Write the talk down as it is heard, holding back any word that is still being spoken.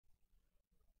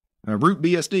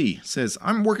RootBSD says,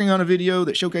 I'm working on a video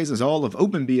that showcases all of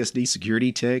OpenBSD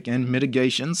security tech and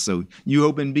mitigations, so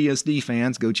you OpenBSD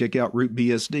fans, go check out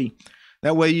RootBSD.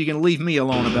 That way you can leave me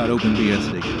alone about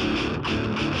OpenBSD.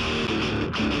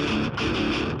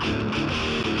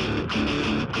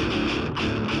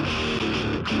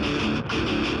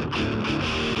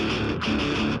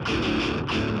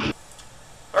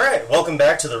 Alright, welcome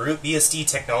back to the RootBSD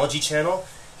Technology Channel.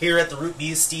 Here at the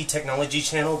RootBSD Technology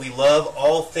Channel, we love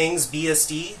all things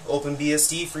BSD,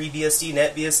 OpenBSD, FreeBSD,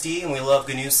 NetBSD, and we love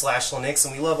GNU/Linux,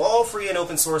 and we love all free and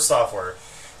open source software.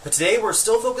 But today we're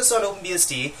still focused on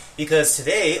OpenBSD because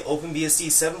today OpenBSD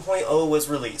 7.0 was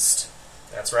released.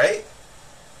 That's right.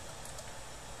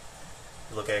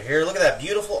 Look at here, look at that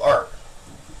beautiful art.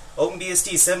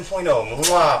 OpenBSD 7.0,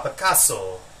 Mwah,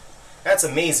 Picasso. That's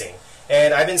amazing.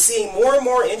 And I've been seeing more and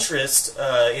more interest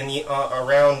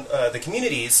around the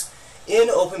communities in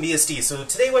OpenBSD. So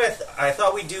today what I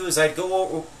thought we'd do is I'd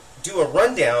go do a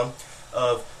rundown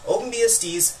of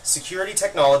OpenBSD's security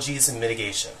technologies and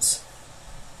mitigations.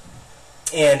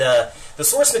 And the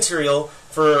source material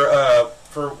for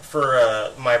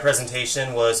my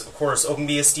presentation was, of course,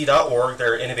 openbsd.org,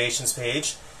 their innovations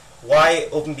page,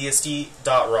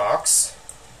 why-openbsd.rocks,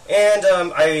 and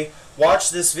I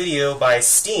watched this video by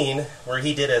Steen where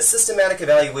he did a systematic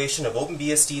evaluation of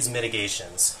OpenBSD's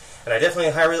mitigations. And I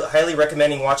definitely highly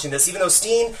recommend watching this. Even though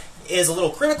Steen is a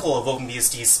little critical of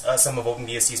OpenBSD's, some of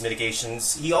OpenBSD's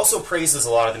mitigations, he also praises a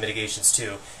lot of the mitigations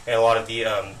too, and a lot of the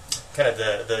kind of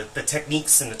the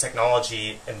techniques and the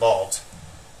technology involved.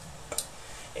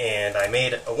 And I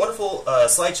made a wonderful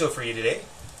slideshow for you today.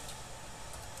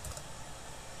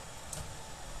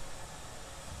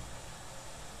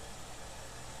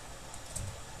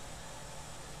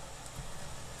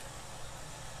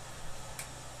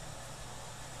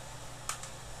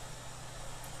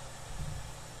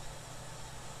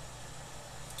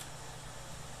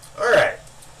 Alright,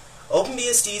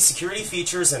 OpenBSD security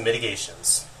features and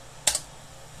mitigations.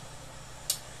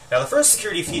 Now the first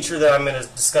security feature that I'm going to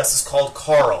discuss is called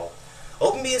Carl.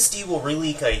 OpenBSD will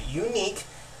release a unique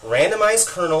randomized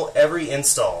kernel every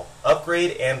install,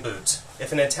 upgrade, and boot.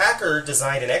 If an attacker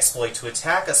designed an exploit to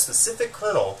attack a specific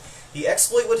kernel, the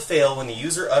exploit would fail when the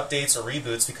user updates or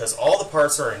reboots because all the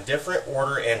parts are in different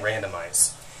order and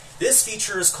randomized. This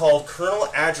feature is called kernel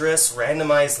address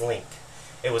randomized link.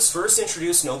 It was first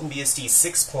introduced in OpenBSD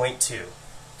 6.2.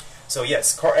 So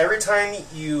yes, every time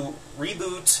you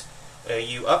reboot,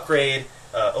 you upgrade,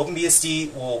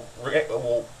 OpenBSD will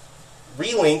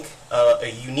relink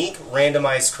a unique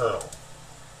randomized kernel.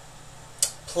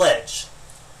 Pledge.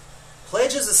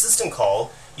 Pledge is a system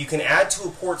call you can add to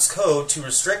a port's code to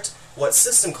restrict what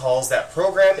system calls that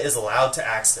program is allowed to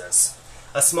access.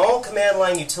 A small command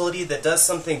line utility that does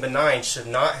something benign should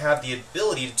not have the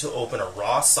ability to open a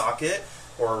raw socket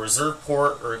or a reserved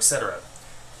port, or etc.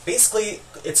 Basically,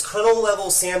 it's kernel-level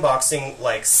sandboxing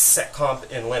like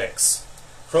seccomp in Linux.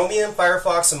 Chromium,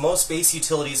 Firefox, and most base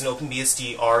utilities in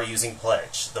OpenBSD are using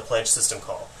Pledge, the Pledge system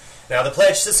call. Now, the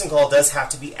Pledge system call does have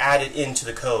to be added into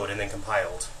the code and then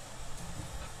compiled.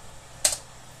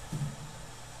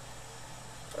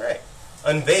 Alright,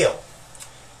 Unveil.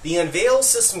 The Unveil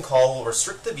system call will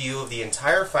restrict the view of the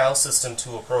entire file system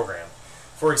to a program.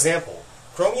 For example,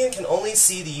 Chromium can only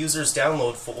see the user's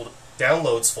downloads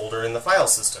folder in the file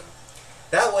system.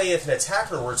 That way, if an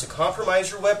attacker were to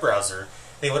compromise your web browser,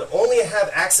 they would only have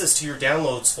access to your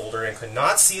downloads folder and could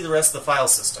not see the rest of the file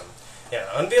system. Yeah,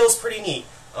 Unveil is pretty neat.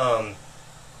 And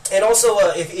also,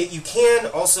 you can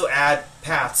also add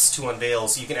paths to Unveil,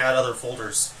 so you can add other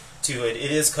folders to it.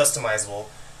 It is customizable.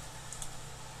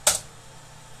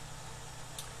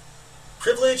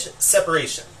 Privilege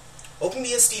separation.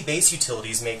 OpenBSD base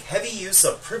utilities make heavy use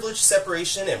of privilege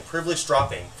separation and privilege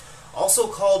dropping, also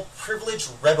called privilege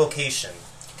revocation.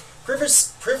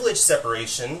 Privilege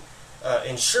separation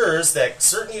ensures that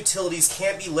certain utilities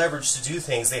can't be leveraged to do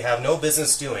things they have no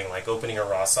business doing, like opening a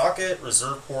raw socket,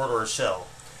 reserved port, or a shell.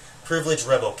 Privilege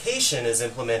revocation is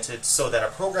implemented so that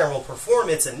a program will perform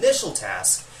its initial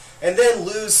task and then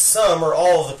lose some or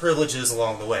all of the privileges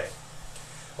along the way.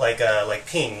 Like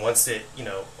ping, once it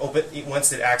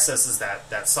accesses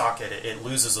that socket, it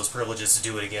loses those privileges to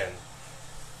do it again.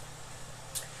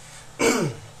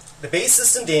 The base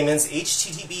system daemons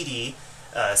HTTPD,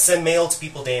 send mail to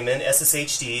people daemon,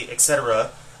 SSHD,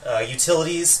 etc.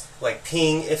 Utilities like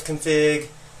ping, ifconfig,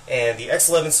 and the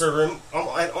X11 server.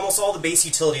 Almost all the base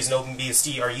utilities in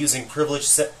OpenBSD are using privilege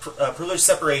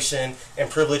separation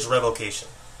and privilege revocation,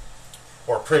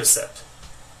 or privsep,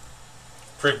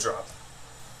 privdrop.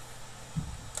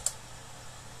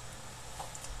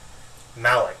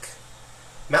 Malik.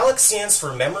 Malik stands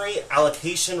for Memory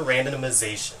Allocation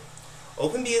Randomization.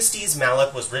 OpenBSD's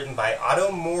Malik was written by Otto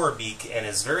Moorbeek and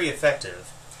is very effective.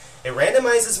 It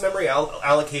randomizes memory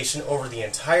allocation over the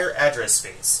entire address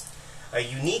space. A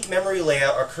unique memory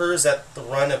layout occurs at the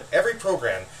run of every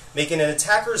program, making an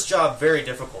attacker's job very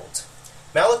difficult.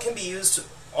 Malik can be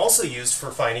also used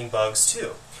for finding bugs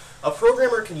too. A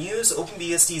programmer can use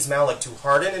OpenBSD's Malik to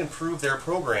harden and improve their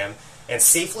program and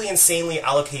safely and sanely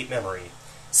allocate memory.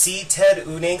 See Ted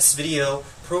Unank's video,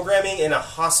 Programming in a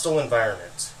Hostile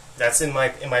Environment. That's in my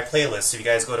playlist. If you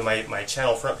guys go to my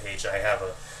channel front page, I have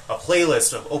a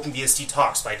playlist of OpenBSD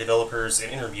talks by developers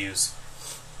and interviews.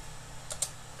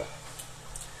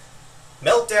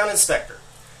 Meltdown Inspector.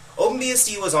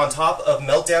 OpenBSD was on top of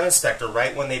Meltdown Inspector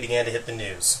right when they began to hit the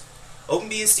news.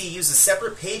 OpenBSD uses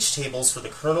separate page tables for the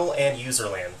kernel and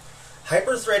userland.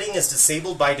 Hyperthreading is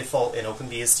disabled by default in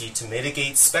OpenBSD to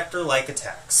mitigate Spectre-like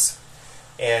attacks.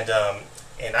 And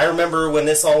I remember when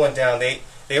this all went down,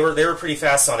 they were pretty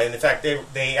fast on it. In fact,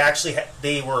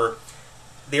 they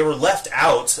were left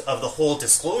out of the whole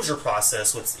disclosure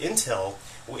process with Intel.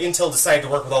 Intel decided to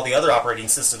work with all the other operating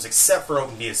systems except for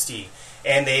OpenBSD,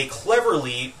 and they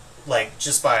cleverly, like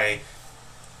just by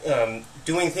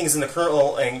doing things in the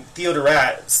kernel, and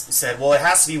Theodorat said, well, it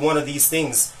has to be one of these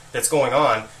things that's going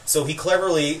on. So he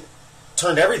cleverly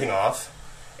turned everything off,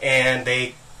 and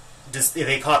they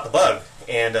caught the bug.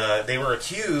 And they were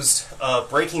accused of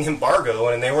breaking embargo,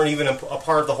 and they weren't even a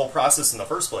part of the whole process in the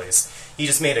first place. He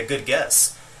just made a good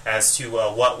guess as to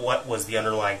what was the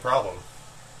underlying problem.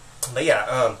 But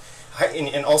yeah,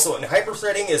 and also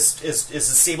hyperthreading is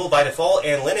disabled by default,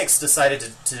 and Linux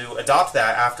decided to adopt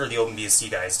that after the OpenBSD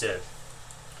guys did.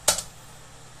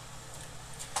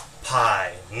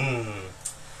 PI.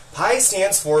 PI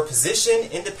stands for Position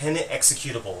Independent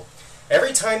Executable.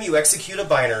 Every time you execute a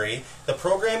binary, the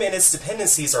program and its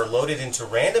dependencies are loaded into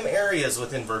random areas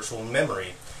within virtual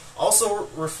memory, also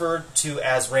referred to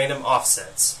as random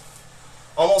offsets.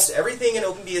 Almost everything in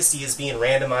OpenBSD is being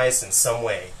randomized in some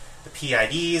way. The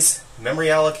PIDs,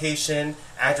 memory allocation,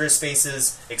 address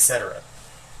spaces, etc.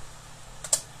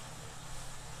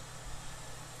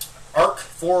 Arc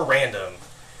for random.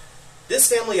 This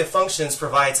family of functions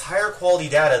provides higher quality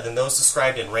data than those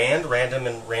described in RAND, random,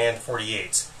 and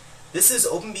RAND48. This is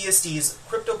OpenBSD's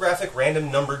cryptographic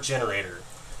random number generator.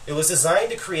 It was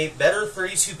designed to create better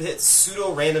 32-bit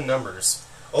pseudo-random numbers.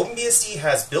 OpenBSD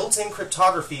has built-in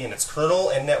cryptography in its kernel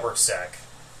and network stack.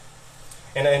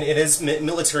 And it is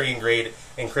military-grade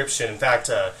encryption. In fact,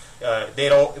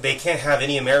 they can't have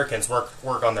any Americans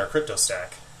work on their crypto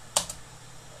stack.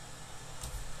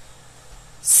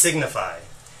 Signify.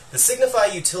 The Signify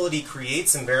utility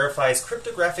creates and verifies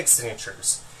cryptographic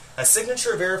signatures. A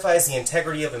signature verifies the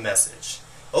integrity of a message.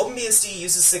 OpenBSD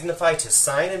uses Signify to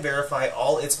sign and verify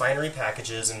all its binary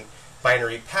packages and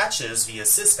binary patches via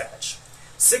syspatch.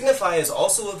 Signify is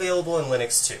also available in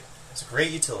Linux too. It's a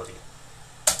great utility.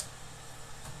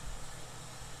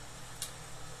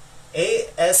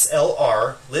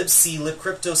 aslr, libc,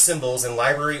 libcrypto symbols, and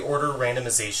library order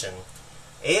randomization.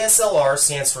 aslr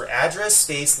stands for Address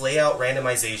Space Layout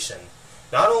Randomization.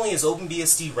 Not only is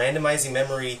OpenBSD randomizing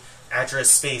memory address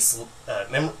space,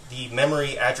 the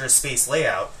memory address space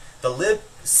layout, the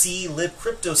libc,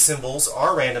 libcrypto symbols are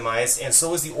randomized, and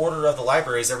so is the order of the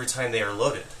libraries every time they are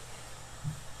loaded.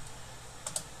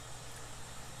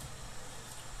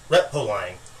 Repo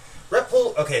line.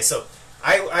 Okay, so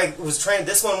I was trying,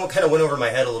 this one kind of went over my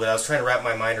head a little bit. I was trying to wrap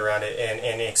my mind around it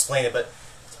and explain it, but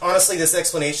honestly, this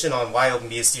explanation on why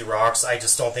OpenBSD rocks, I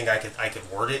just don't think I could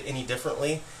word it any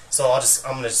differently. So I'm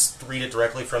going to just read it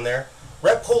directly from there.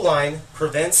 Repo line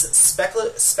prevents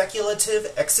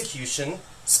speculative execution,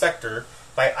 Spectre,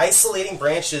 by isolating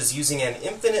branches using an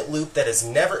infinite loop that is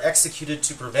never executed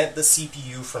to prevent the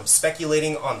CPU from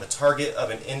speculating on the target of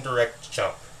an indirect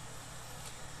jump.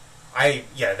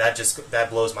 That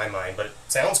blows my mind, but it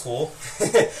sounds cool. And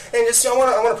just I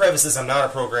want to preface this: I'm not a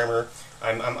programmer.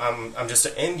 I'm just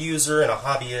an end user and a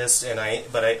hobbyist, and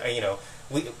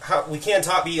we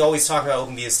can't be always talking about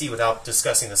OpenBSD without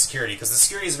discussing the security, because the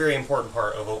security is a very important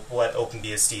part of what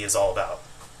OpenBSD is all about.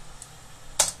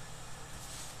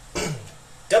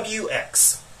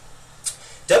 WX.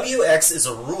 WX is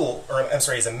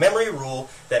a memory rule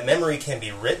that memory can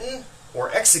be written or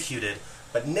executed,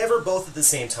 but never both at the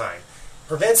same time.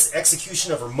 Prevents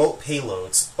execution of remote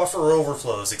payloads, buffer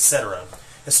overflows, etc.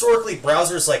 Historically,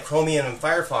 browsers like Chromium and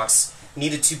Firefox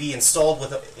needed to be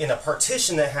installed in a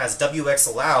partition that has WX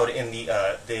allowed in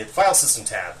the file system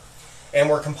tab, and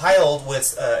were compiled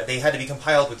with they had to be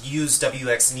compiled with use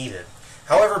WX needed.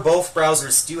 However, both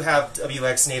browsers do have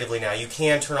WX natively now. You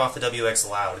can turn off the WX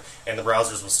allowed, and the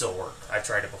browsers will still work. I've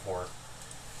tried it before.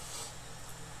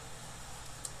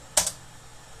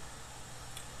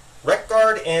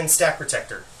 RecGuard and Stack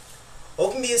Protector.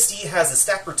 OpenBSD has a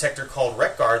stack protector called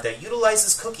RecGuard that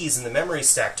utilizes cookies in the memory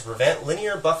stack to prevent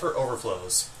linear buffer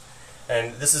overflows.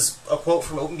 And this is a quote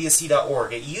from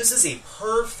openbsd.org. It uses a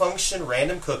per-function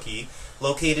random cookie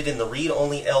located in the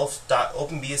read-only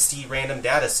elf.openbsd random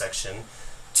data section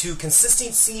to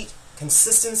consistency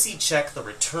check the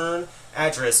return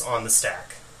address on the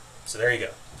stack. So there you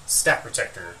go. Stack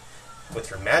Protector with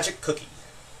your magic cookie.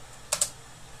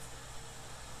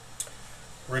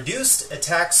 Reduced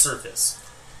attack surface.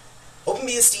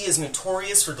 OpenBSD is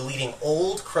notorious for deleting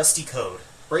old, crusty code,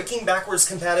 breaking backwards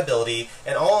compatibility,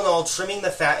 and all in all trimming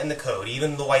the fat in the code,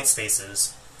 even the white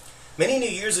spaces. Many new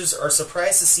users are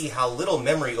surprised to see how little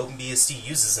memory OpenBSD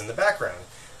uses in the background.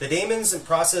 The daemons and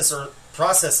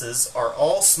processes are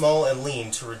all small and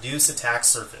lean to reduce attack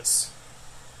surface.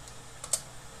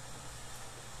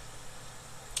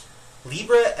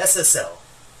 libressl.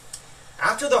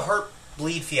 After the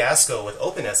Heartbleed fiasco with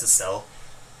OpenSSL,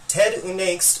 Ted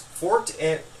Unext forked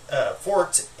and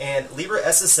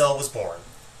libressl was born.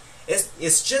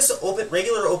 It's just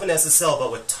regular OpenSSL,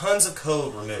 but with tons of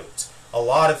code removed. A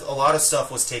lot of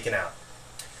stuff was taken out.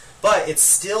 But it's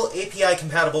still API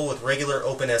compatible with regular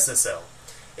OpenSSL.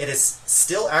 It is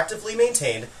still actively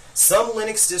maintained. Some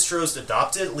Linux distros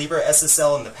adopted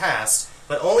libressl in the past,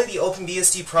 but only the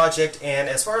OpenBSD project and,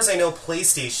 as far as I know,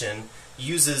 PlayStation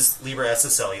uses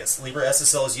libressl. Yes,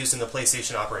 libressl is used in the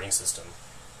PlayStation operating system.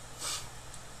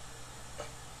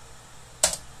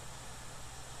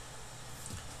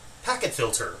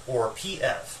 Packetfilter, or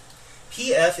PF.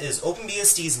 PF is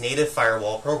OpenBSD's native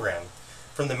firewall program.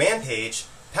 From the man page,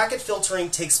 packet filtering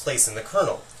takes place in the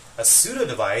kernel. A pseudo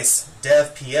device,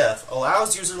 dev-pf,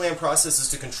 allows userland processes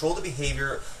to control the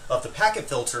behavior of the packet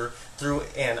filter through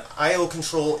an I/O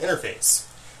control interface.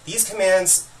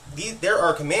 There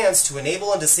are commands to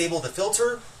enable and disable the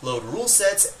filter, load rule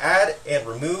sets, add and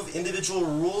remove individual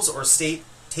rules or state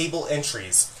table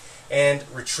entries, and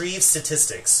retrieve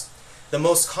statistics. The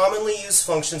most commonly used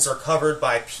functions are covered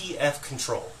by PF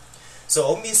control. So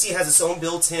OpenBSD has its own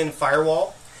built-in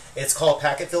firewall. It's called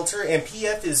packetfilter, and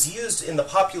PF is used in the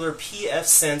popular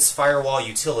pfSense firewall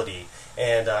utility.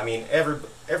 And I mean, every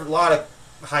lot of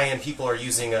high-end people are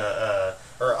using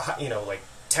like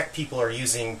tech people are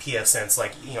using pfSense.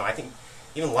 Like, I think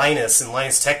even Linus and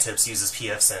Linus Tech Tips uses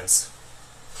pfSense.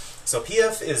 So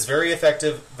PF is very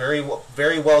effective, very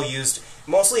well used.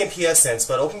 Mostly in pfSense,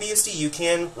 but OpenBSD, you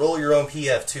can roll your own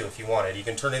PF too if you wanted. You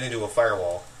can turn it into a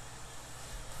firewall.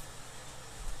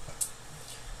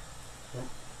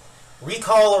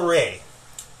 Reallocate array.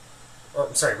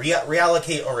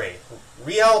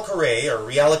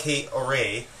 Reallocate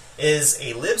array is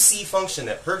a libc function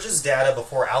that purges data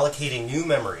before allocating new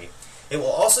memory. It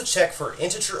will also check for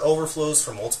integer overflows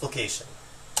for multiplication.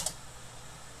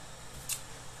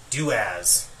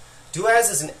 Do-as. Do-as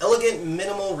is an elegant,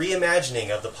 minimal reimagining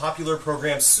of the popular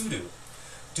program sudo.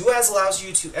 Do-as allows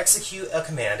you to execute a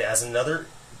command as another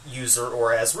user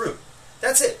or as root.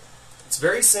 That's it. It's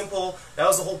very simple. That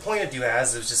was the whole point of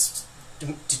do-as. It was just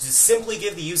to simply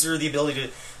give the user the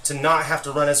ability to not have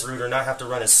to run as root or not have to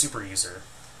run as super user.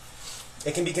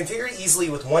 It can be configured easily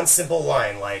with one simple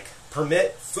line like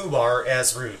permit foobar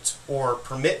as root or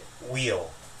permit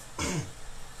wheel.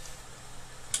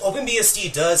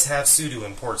 OpenBSD does have sudo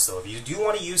imports, though. If you do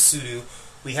want to use sudo,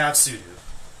 we have sudo.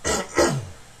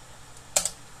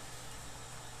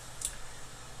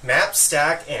 Map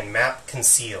stack and map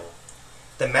conceal.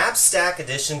 The map stack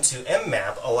addition to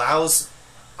mmap allows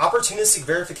opportunistic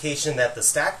verification that the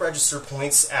stack register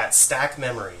points at stack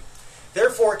memory,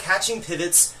 therefore catching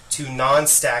pivots to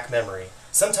non-stack memory,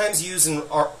 sometimes used in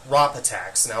ROP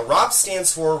attacks. Now, ROP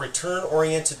stands for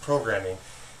Return-Oriented Programming,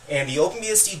 and the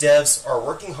OpenBSD devs are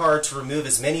working hard to remove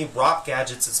as many ROP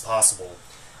gadgets as possible.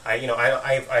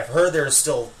 I've heard there's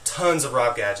still tons of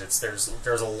ROP gadgets. There's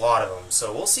a lot of them.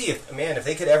 So we'll see if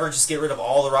they could ever just get rid of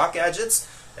all the ROP gadgets.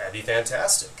 That'd be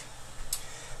fantastic.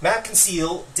 Map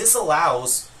conceal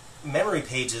disallows memory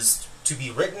pages to be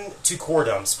written to core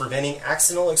dumps, preventing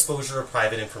accidental exposure of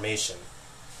private information.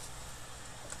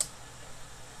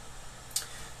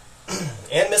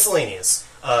 And miscellaneous.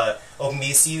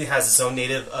 OpenBSD has its own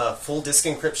native full disk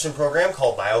encryption program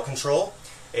called biocontrol.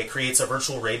 It creates a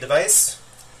virtual RAID device.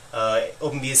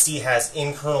 OpenBSD has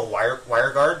in-kernel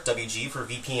WireGuard, WG, for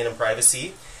VPN and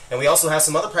privacy. And we also have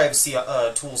some other privacy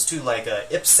tools too, like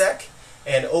IPsec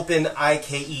and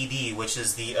OpenIKED, which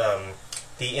is the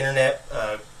internet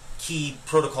key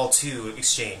protocol 2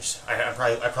 exchange. I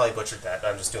probably butchered that.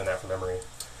 I'm just doing that from memory.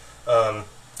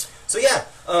 So yeah,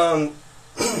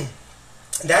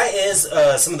 that is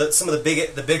some of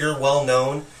the bigger,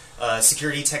 well-known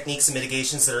security techniques and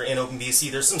mitigations that are in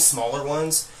OpenBSD. There's some smaller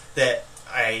ones that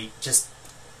I just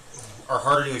are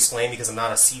harder to explain because I'm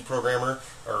not a C programmer,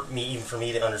 or even for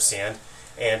me to understand.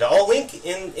 And I'll link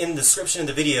in the description of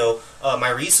the video my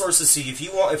resources. So if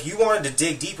you wanted to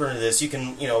dig deeper into this, you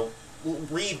can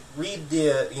read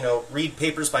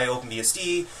papers by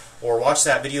OpenBSD, or watch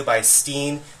that video by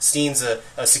Steen. Steen's a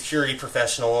security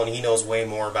professional, and he knows way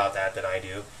more about that than I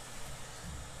do.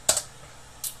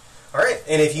 Alright,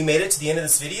 and if you made it to the end of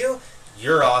this video,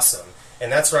 you're awesome.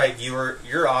 And that's right, viewer,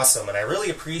 you're awesome, and I really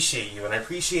appreciate you, and I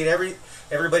appreciate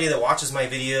everybody that watches my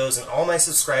videos, and all my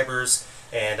subscribers,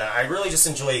 and I really just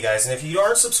enjoy you guys. And if you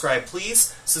aren't subscribed,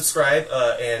 please subscribe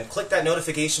and click that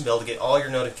notification bell to get all your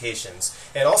notifications.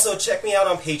 And also check me out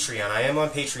on Patreon. I am on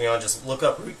Patreon. Just look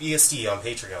up rootbsd on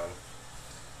Patreon.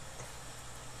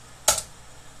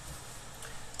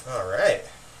 Alright.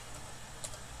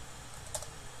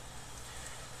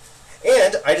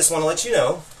 And I just want to let you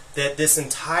know that this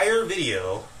entire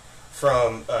video,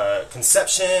 from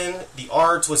conception, the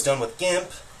art was done with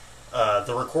GIMP,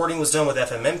 the recording was done with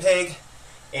FFmpeg,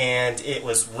 and it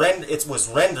was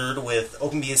rendered with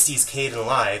OpenBSD's Kden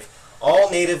Live, all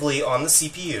natively on the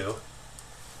CPU,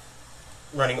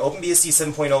 running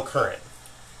OpenBSD 7.0 current.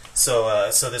 So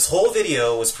this whole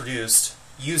video was produced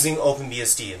using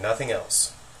OpenBSD and nothing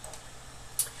else.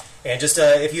 And just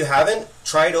if you haven't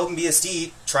tried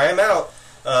OpenBSD, try them out.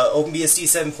 OpenBSD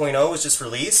 7.0 was just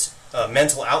released.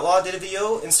 Mental Outlaw did a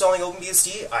video installing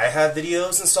OpenBSD. I have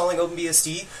videos installing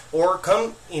OpenBSD. Or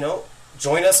come,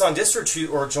 join us on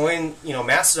DistroToot, or join,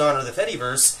 Mastodon or the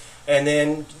Fediverse, and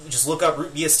then just look up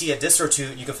rootbsd at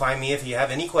DistroToot. You can find me if you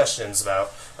have any questions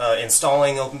about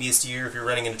installing OpenBSD, or if you're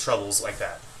running into troubles like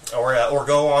that. Or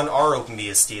go on our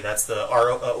OpenBSD. That's the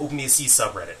OpenBSD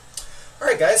subreddit.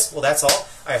 Alright guys, well that's all.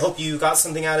 I hope you got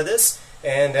something out of this,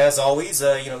 and as always,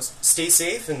 stay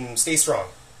safe and stay strong.